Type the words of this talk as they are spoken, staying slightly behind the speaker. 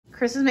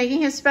Chris is making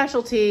his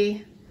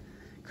specialty,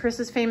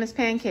 Chris's famous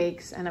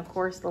pancakes. And of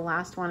course, the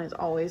last one is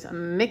always a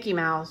Mickey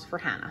Mouse for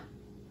Hannah.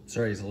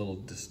 Sorry, he's a little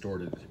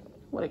distorted.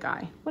 What a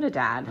guy. What a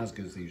dad. Not as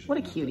good as he usually. What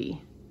a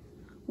cutie.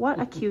 What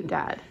a cute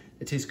dad.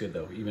 It tastes good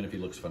though, even if he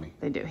looks funny.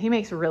 They do. He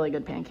makes really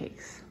good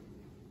pancakes.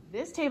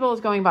 This table is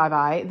going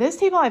bye-bye. This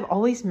table I've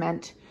always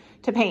meant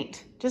to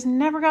paint. Just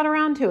never got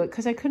around to it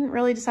because I couldn't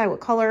really decide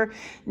what color.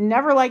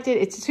 Never liked it.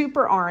 It's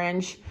super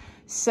orange.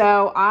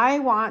 So I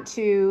want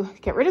to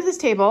get rid of this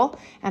table,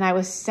 and I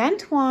was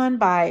sent one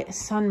by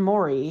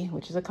Sunmori,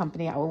 which is a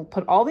company. I will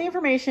put all the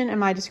information in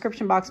my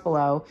description box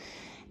below.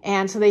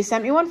 And so they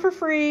sent me one for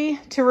free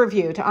to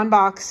review, to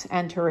unbox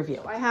and to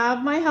review. I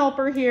have my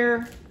helper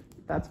here.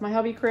 That's my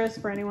hubby, Chris,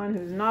 for anyone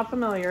who's not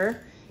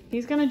familiar.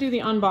 He's gonna do the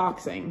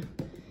unboxing.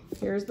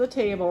 Here's the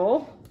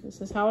table.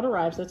 This is how it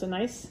arrives. So it's a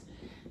nice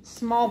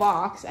small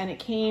box, and it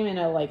came in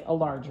a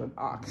larger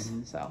box.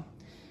 So, all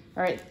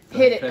right,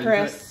 hit it,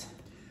 Chris.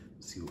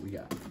 Let's see what we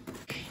got.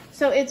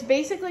 So it's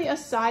basically a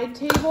side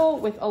table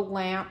with a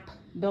lamp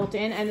built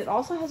in, and it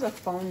also has a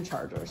phone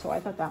charger. So I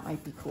thought that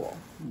might be cool.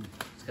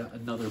 It's got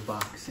another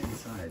box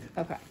inside.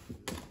 Okay.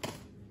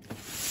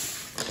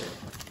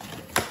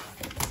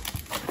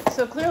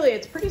 So clearly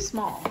it's pretty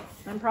small,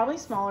 and probably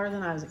smaller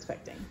than I was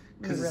expecting.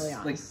 Because really it's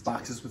honest. like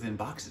boxes within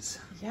boxes.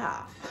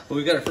 Yeah. Well,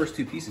 we've got our first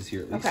two pieces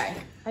here at least. Okay.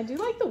 I do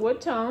like the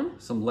wood tone.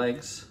 Some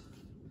legs.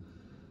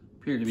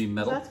 Appear to be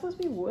metal. Is that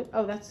supposed to be wood?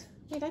 Oh, that's...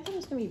 Wait, I thought it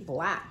was going to be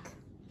black.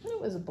 I thought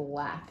it was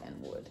black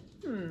and wood.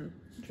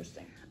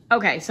 Interesting.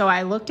 Okay, so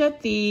I looked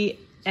at the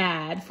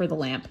ad for the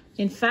lamp.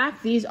 In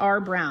fact, these are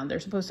brown. They're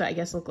supposed to, I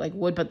guess, look like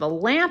wood, but the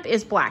lamp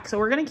is black. So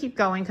we're going to keep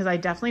going because I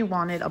definitely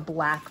wanted a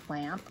black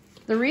lamp.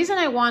 The reason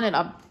I wanted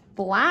a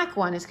black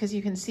one is because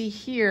you can see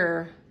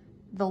here,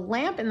 the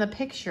lamp in the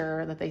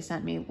picture that they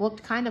sent me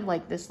looked kind of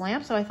like this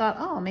lamp. So I thought,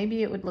 oh,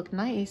 maybe it would look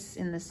nice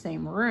in the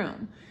same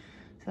room.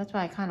 So that's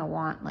why I kind of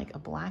want like a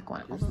black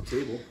one. Here's the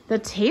table. The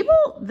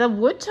table, the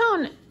wood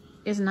tone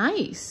is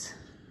nice.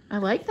 I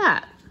like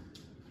that.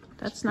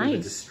 That's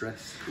nice.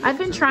 I've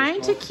been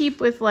trying to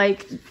keep with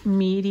like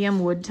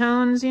medium wood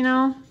tones, you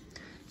know.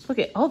 Look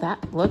at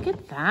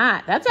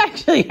that. That's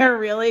actually a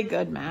really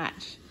good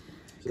match.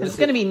 So it's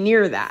going to be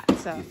near that.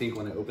 So do you think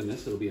when I open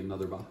this, it'll be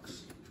another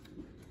box?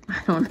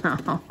 I don't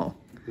know.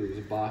 There's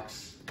a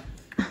box.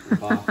 A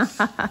box.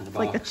 And a box. It's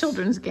like a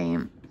children's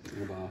game.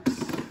 And a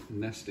box.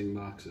 Nesting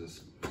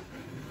boxes.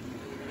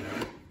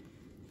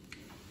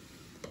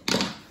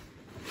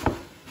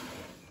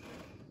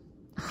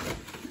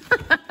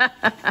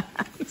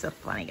 He's a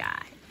funny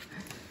guy.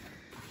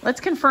 Let's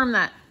confirm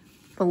that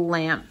the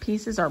lamp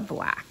pieces are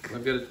black.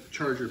 I've got a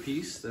charger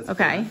piece. That's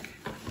okay. Black.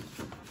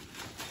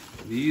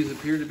 These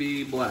appear to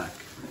be black.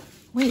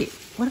 Wait,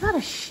 what about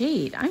a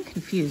shade? I'm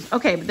confused.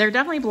 Okay, but they're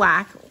definitely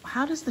black.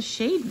 How does the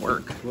shade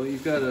work? Well,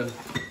 you've got a...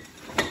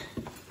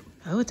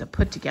 Oh, it's a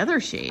put together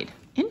shade.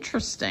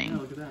 Interesting. Yeah,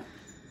 look at that.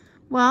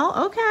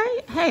 Well,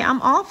 okay. Hey,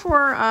 I'm all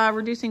for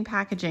reducing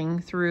packaging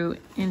through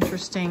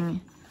interesting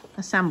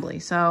assembly.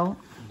 So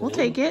we'll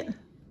take it.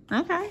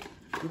 Okay.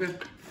 Okay.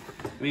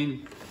 I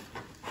mean,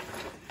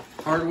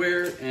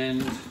 hardware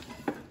and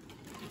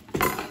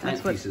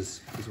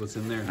pieces is what's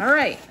in there. All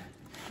right.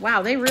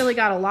 Wow, they really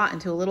got a lot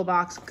into a little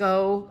box.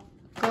 Go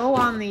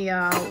on the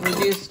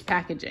reduced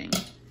packaging.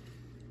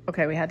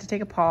 Okay, we had to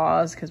take a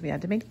pause because we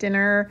had to make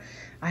dinner.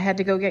 I had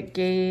to go get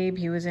Gabe.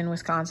 He was in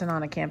Wisconsin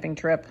on a camping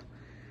trip.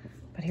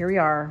 But here we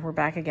are. We're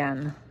back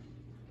again.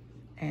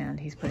 And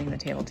he's putting the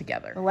table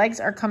together. The legs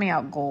are coming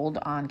out gold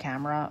on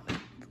camera.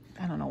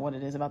 I don't know what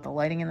it is about the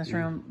lighting in this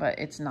room, but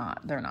it's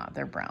not. They're not.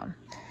 They're brown.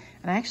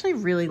 And I actually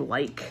really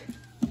like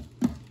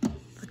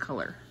the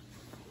color.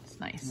 It's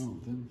nice.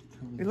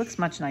 It looks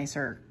much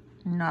nicer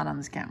not on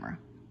this camera.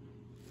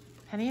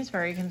 Penny is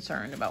very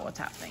concerned about what's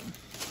happening.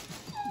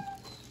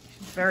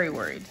 She's very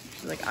worried.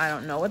 She's like, I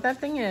don't know what that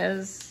thing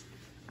is.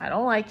 I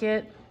don't like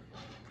it.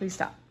 Please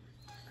stop.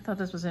 I thought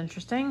this was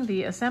interesting.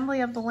 The assembly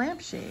of the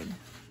lampshade.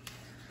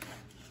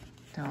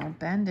 Don't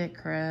bend it,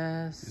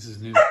 Chris. This is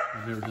new.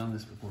 I've never done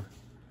this before.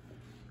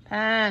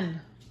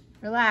 Pen,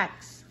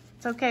 relax.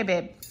 It's okay,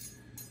 babe.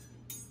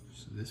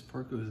 So this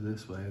part goes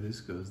this way.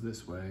 This goes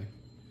this way.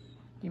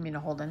 You mean to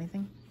hold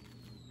anything?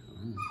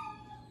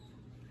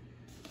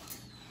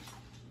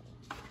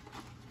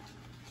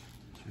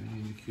 Turn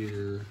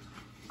indicator.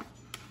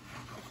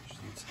 To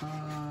the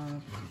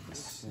top.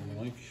 This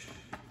like.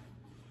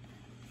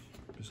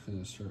 Just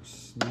gonna start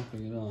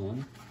snapping it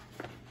on.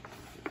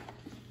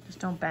 Just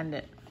don't bend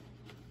it.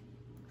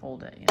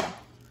 Fold it, you know,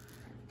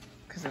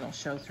 because it'll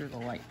show through the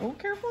light. Oh,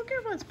 careful,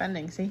 careful! It's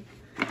bending. See?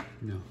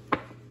 No.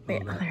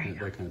 Wait, there you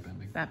go. That kind of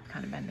bending. That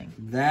kind of bending.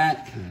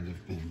 That kind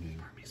of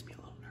bending. Makes me a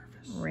little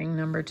nervous. Ring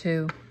number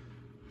 2.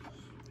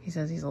 He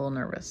says he's a little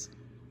nervous.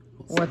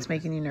 What's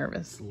making you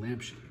nervous? It's a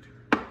lampshade.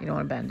 You don't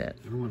want to bend it.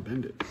 I don't want to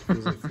bend it. It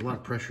feels like a lot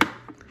of pressure.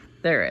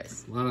 There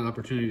is. A lot of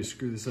opportunity to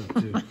screw this up,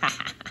 too.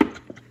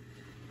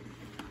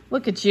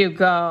 Look at you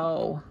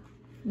go.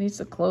 Needs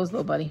to close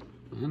though, buddy.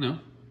 I know.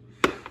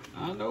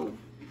 I know.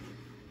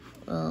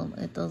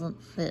 It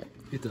doesn't fit.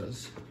 It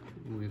does.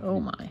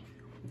 Oh my.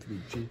 to be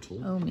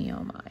gentle. Oh me,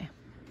 oh my.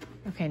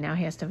 Okay, now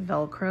he has to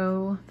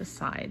Velcro the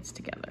sides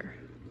together.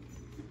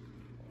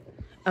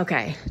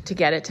 Okay, to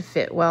get it to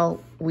fit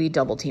well, we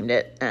double teamed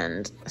it.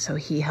 And so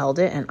he held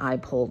it and I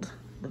pulled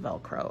the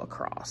Velcro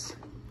across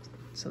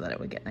so that it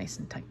would get nice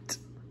and tight.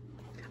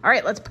 All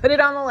right, let's put it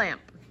on the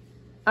lamp.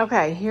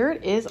 Okay, here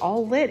it is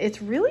all lit.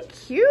 It's really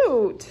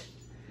cute.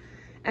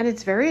 And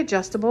it's very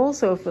adjustable.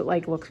 So if it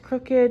like looks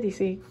crooked, you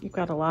see, you've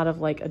got a lot of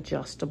like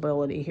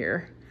adjustability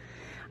here.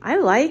 I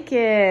like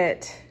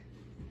it.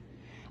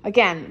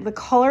 Again, the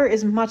color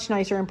is much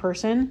nicer in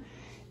person.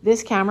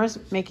 This camera's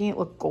making it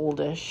look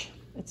goldish.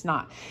 It's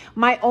not.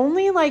 My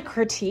only like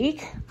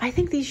critique, I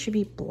think these should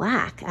be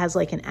black as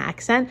like an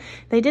accent.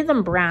 They did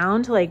them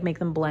brown to like make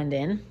them blend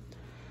in.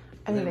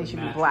 I think they should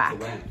be black.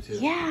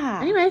 Yeah.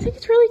 Anyway, I think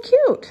it's really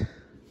cute.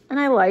 And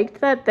I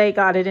liked that they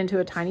got it into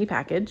a tiny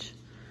package.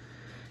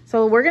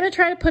 So we're gonna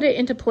try to put it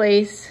into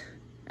place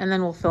and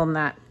then we'll film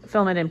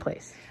it in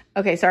place.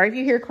 Okay, sorry if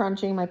you hear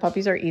crunching. My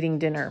puppies are eating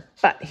dinner,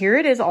 but here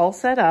it is all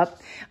set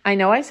up. I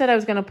know I said I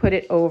was gonna put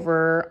it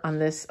over on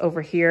this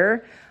over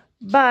here,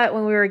 but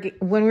when we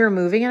were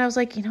moving it, I was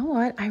like, you know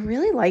what? I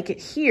really like it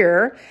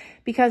here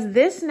because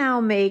this now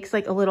makes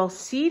like a little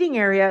seating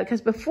area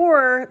because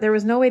before there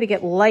was no way to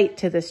get light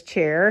to this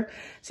chair.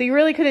 So you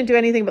really couldn't do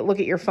anything but look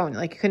at your phone.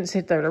 Like you couldn't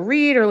sit there to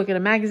read or look at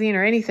a magazine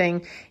or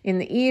anything in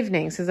the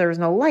evenings because there was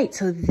no light.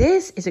 So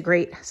this is a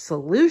great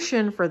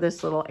solution for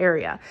this little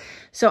area.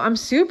 So I'm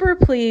super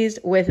pleased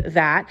with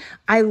that.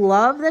 I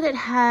love that it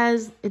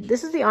has,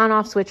 this is the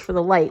on-off switch for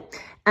the light.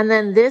 And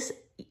then this,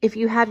 if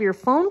you have your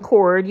phone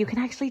cord, you can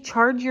actually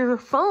charge your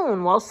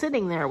phone while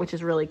sitting there, which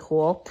is really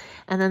cool.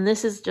 And then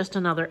this is just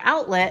another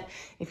outlet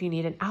if you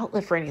need an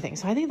outlet for anything.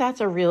 So I think that's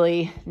a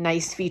really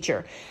nice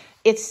feature.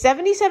 It's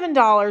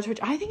 $77, which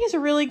I think is a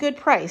really good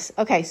price.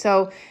 Okay,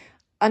 so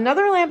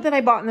another lamp that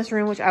I bought in this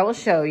room, which I will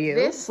show you.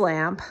 This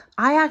lamp,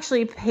 I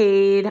actually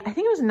paid, I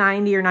think it was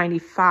 $90 or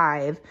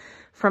 $95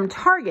 from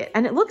Target,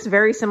 and it looks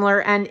very similar,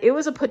 and it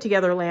was a put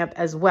together lamp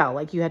as well.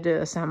 Like you had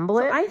to assemble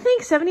it. So I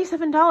think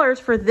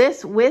 $77 for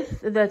this with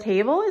the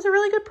table is a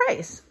really good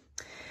price.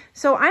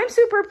 So I'm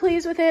super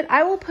pleased with it.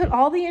 I will put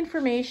all the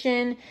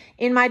information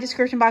in my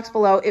description box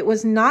below. It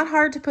was not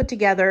hard to put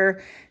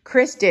together.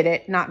 Chris did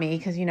it, not me,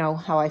 because you know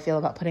how I feel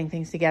about putting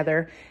things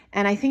together.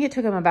 And I think it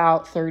took him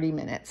about 30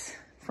 minutes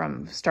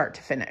from start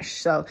to finish.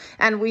 So,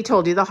 and we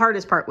told you the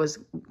hardest part was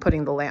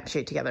putting the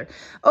lampshade together.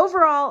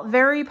 Overall,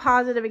 very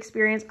positive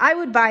experience. I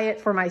would buy it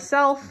for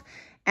myself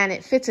and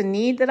it fits a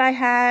need that I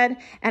had.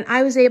 And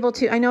I was able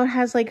to, I know it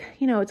has like,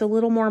 you know, it's a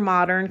little more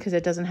modern because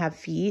it doesn't have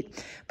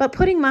feet, but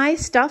putting my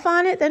stuff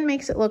on it then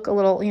makes it look a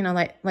little, you know,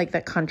 like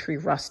that country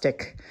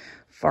rustic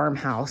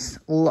farmhouse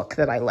look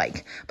that I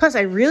like. Plus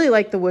I really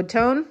like the wood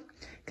tone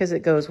because it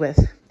goes with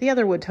the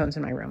other wood tones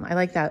in my room. I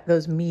like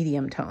those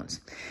medium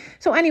tones.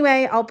 So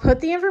anyway, I'll put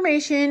the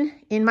information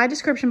in my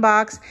description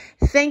box.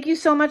 Thank you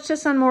so much to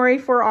Sunmori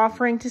for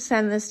offering to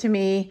send this to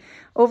me.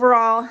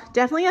 Overall,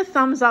 definitely a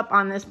thumbs up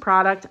on this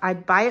product.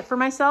 I'd buy it for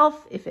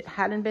myself if it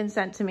hadn't been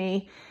sent to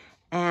me.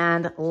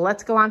 And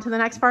let's go on to the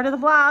next part of the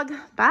vlog.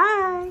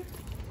 Bye.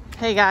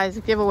 Hey guys,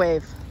 give a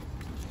wave.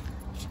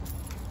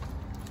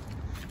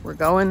 We're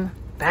going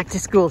back to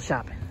school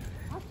shopping.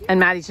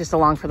 And Maddie's just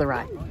along for the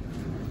ride.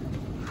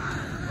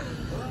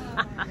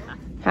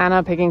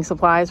 Hannah picking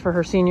supplies for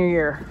her senior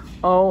year.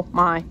 Oh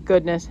my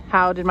goodness.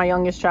 How did my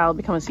youngest child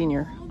become a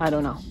senior? I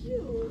don't know.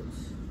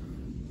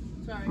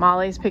 Sorry.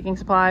 Molly's picking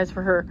supplies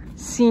for her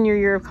senior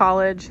year of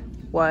college.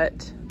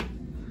 What?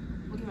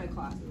 Look at my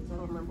classes. I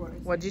don't remember what I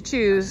said. What'd you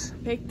choose?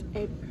 Picked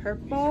a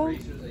purple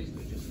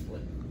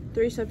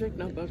 3-subject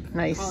notebook.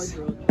 Nice. College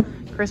rule.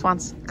 Chris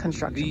wants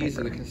construction These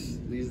paper. are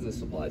the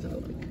supplies I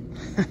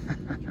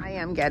like. I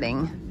am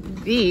getting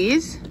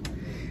these.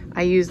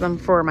 I use them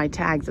for my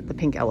tags at the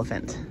Pink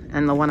Elephant.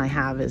 And the one I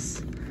have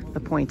is, the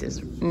point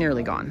is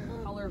nearly gone.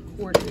 Color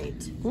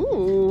coordinate.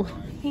 Ooh.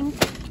 Pink.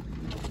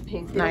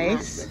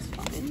 Nice. That's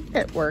fine.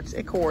 It works.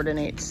 It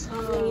coordinates.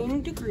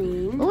 Green to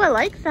green. Ooh, I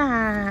like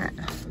that.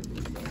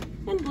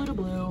 And blue to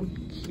blue.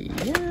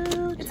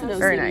 Cute. It's an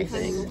Very OCD nice.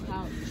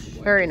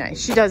 thing. Very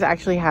nice. She does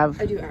actually have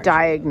I do actually.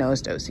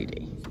 diagnosed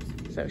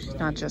OCD. So she's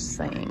not just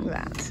saying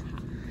that.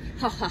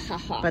 Ha ha ha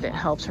ha. But it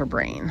helps her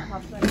brain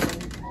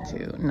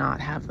to not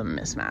have them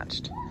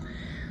mismatched.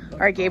 All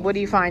right, Gabe, what are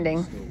you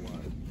finding?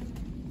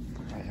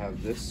 I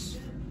have this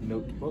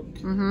notebook.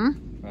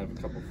 Mm-hmm. I have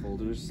a couple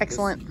folders.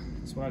 Excellent.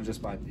 This one I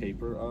just buy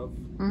paper of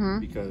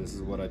because this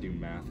is what I do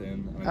math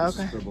in. And I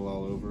just scribble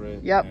all over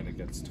it. Yep. And it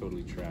gets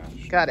totally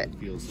trashed. Got it. It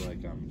feels like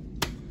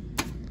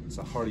it's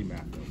a hardy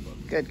math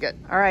notebook. Good, good.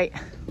 All right.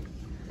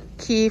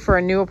 Key for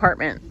a new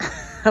apartment.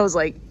 I was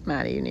like,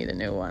 Maddie, you need a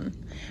new one.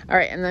 All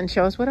right, and then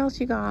show us what else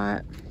you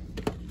got.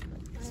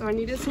 So I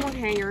needed some more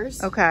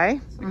hangers.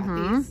 Okay. So I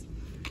got these.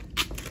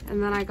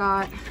 And then I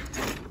got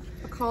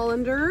a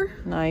colander.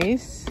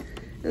 Nice.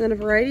 And then a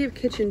variety of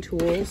kitchen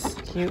tools.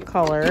 Cute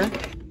color.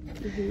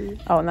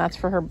 Oh, and that's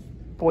for her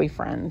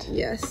boyfriend.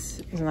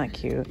 Yes. Isn't that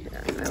cute?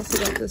 Yeah, and I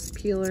also got this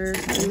peeler and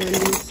then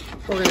these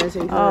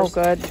organizing Oh, tools.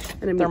 good.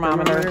 And a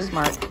Thermometer.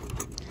 Smart.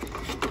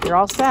 You're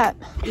all set.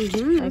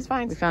 Mm-hmm. Nice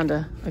find. We found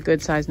a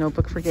good size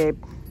notebook for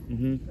Gabe.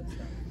 Mm-hmm.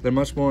 They're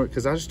much more,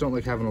 because I just don't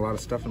like having a lot of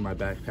stuff in my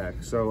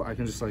backpack. So I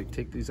can just like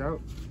take these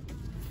out,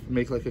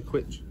 make like a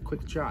quick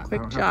jot. I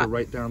don't have to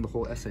write down the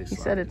whole essay. He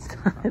said it's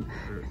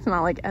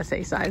not like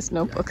essay sized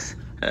notebooks.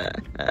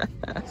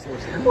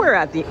 We're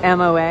at the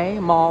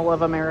MOA, Mall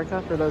of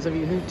America, for those of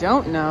you who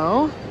don't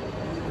know.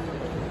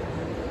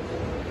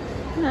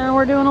 Now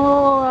we're doing a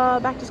little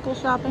back to school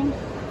shopping.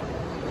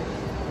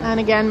 And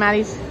again,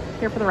 Maddie's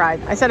here for the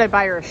ride. I said I'd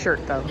buy her a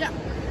shirt though. Yeah.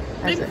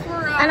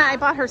 And I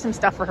bought her some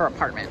stuff for her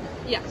apartment.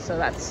 Yeah. So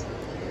that's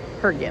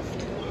her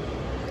gift.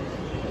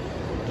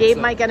 Gabe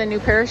might get a new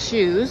pair of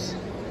shoes.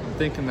 I'm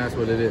thinking that's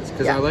what it is.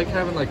 Because I like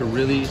having like a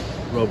really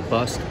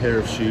robust pair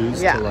of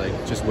shoes to like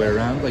just wear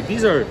around. Like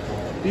these are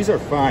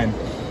fine,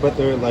 but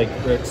they're like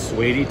the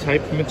suede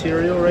type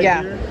material right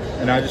here.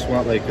 And I just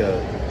want like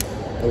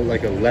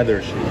a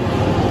leather shoe.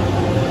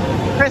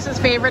 Chris's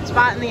favorite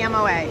spot in the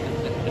MOA.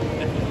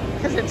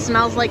 Because it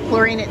smells like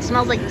chlorine. It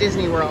smells like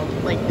Disney World,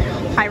 like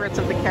Pirates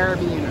of the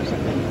Caribbean or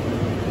something.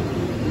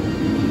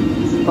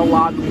 This is the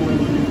log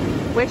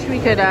flume. Wish we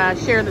could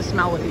share the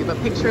smell with you,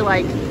 but picture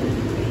like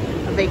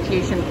a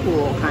vacation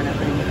pool kind of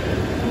thing.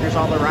 There's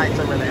all the rides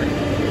over there.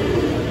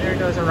 There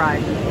goes a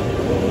ride.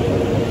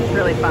 It's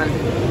really fun.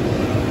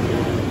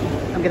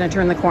 I'm gonna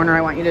turn the corner.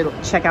 I want you to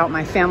check out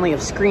my family of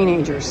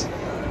screenagers.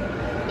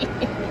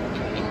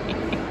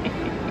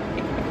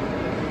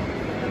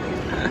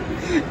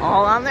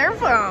 All on their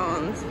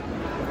phones.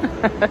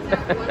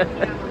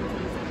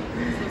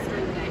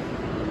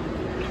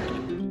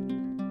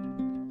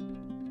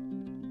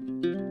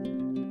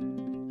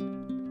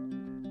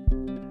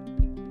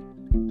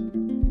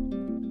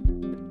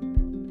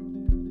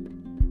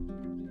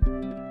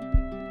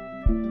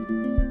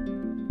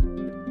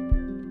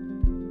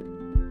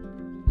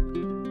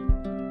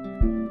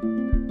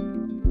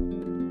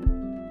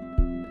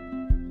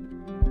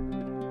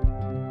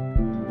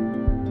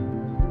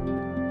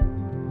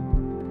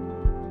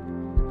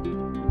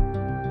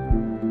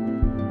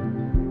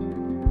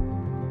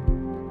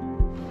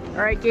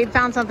 All right, Gabe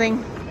found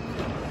something.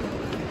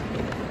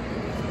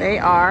 They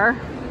are A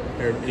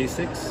pair of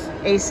Asics.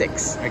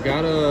 Asics. I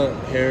got a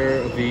pair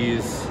of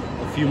these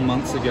a few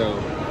months ago,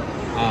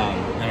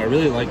 and I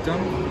really liked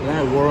them. And then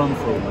I wore them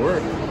for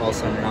work all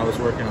summer. I was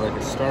working at like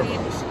a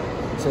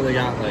Starbucks, so they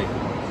got like,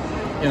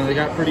 they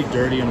got pretty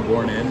dirty and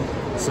worn in.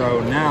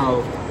 So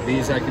now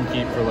these I can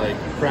keep for like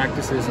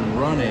practices and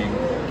running.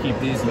 Keep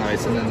these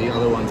nice, and then the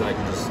other ones I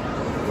can just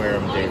wear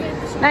them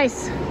daily. So.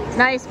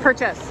 Nice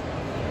purchase.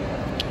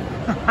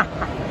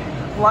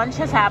 Lunch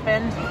has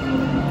happened.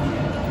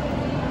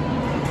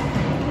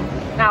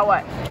 Now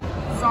what?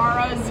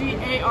 Zara,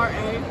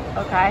 Z-A-R-A.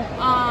 Okay.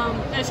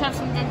 They just have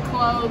some good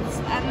clothes.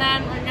 And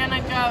then we're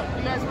gonna go,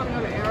 you guys wanna go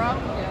to Aero?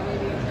 Yeah,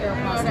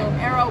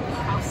 maybe Aero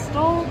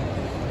Pastel.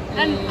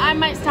 And I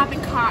might stop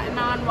in Cotton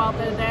On while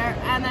they're there.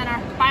 And then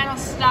our final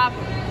stop,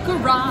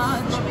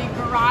 Garage, will be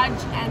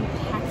Garage and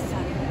Tech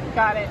Center.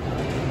 Got it.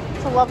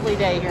 It's a lovely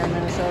day here in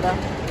Minnesota.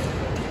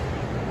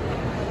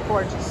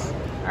 Gorgeous.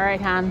 All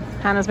right,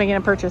 Hannah's making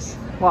a purchase.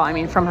 Well, I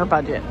mean, from her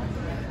budget.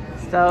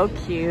 So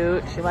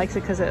cute. She likes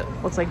it because it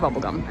looks like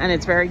bubblegum. And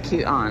it's very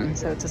cute on,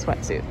 so it's a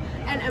sweatsuit.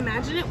 And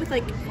imagine it with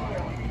like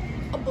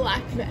a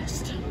black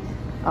vest.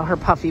 Oh, her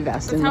puffy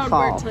vest in the fall. That's how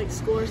I would wear it to like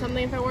school or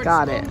something if I wore it to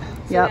school. Got it.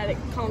 So Yep. that it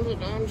calms it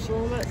down just a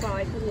little bit, so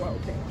I can wear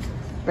it.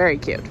 Very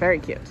cute, very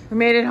cute. We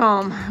made it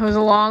home. It was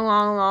a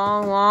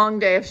long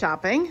day of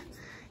shopping.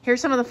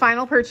 Here's some of the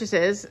final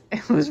purchases.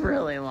 It was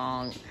really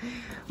long.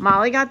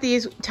 Molly got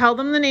these. Tell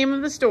them the name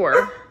of the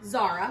store.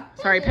 Zara.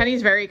 Sorry,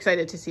 Penny's very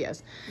excited to see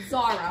us.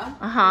 Zara.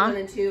 1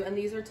 and 2, and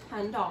these are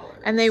 $10.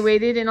 And they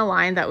waited in a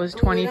line that was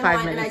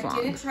 25 minutes long.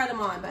 I didn't try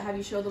them on, but have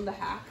you showed them the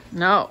hack?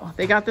 No,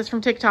 they got this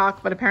from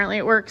TikTok, but apparently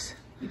it works.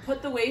 You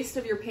put the waist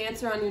of your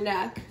pants around your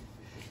neck,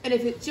 and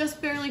if it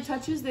just barely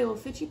touches, they will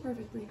fit you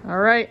perfectly. All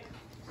right.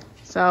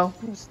 So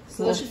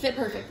they should fit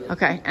perfectly.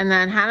 Okay, and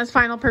then Hannah's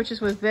final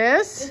purchase was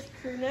this.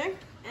 Crew neck.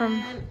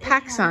 From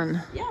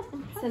PacSun. Yeah,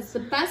 from PacSun. Says the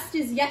best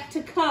is yet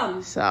to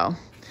come. So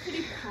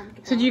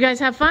did you guys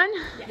have fun?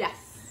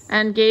 Yes.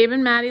 And Gabe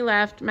and Maddie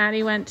left.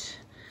 Maddie went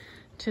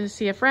to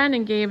see a friend,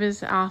 and Gabe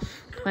is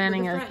off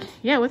planning with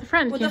a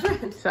friend. With a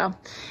friend. So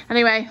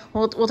anyway,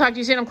 we'll talk to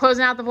you soon. I'm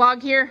closing out the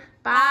vlog here.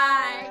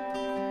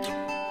 Bye.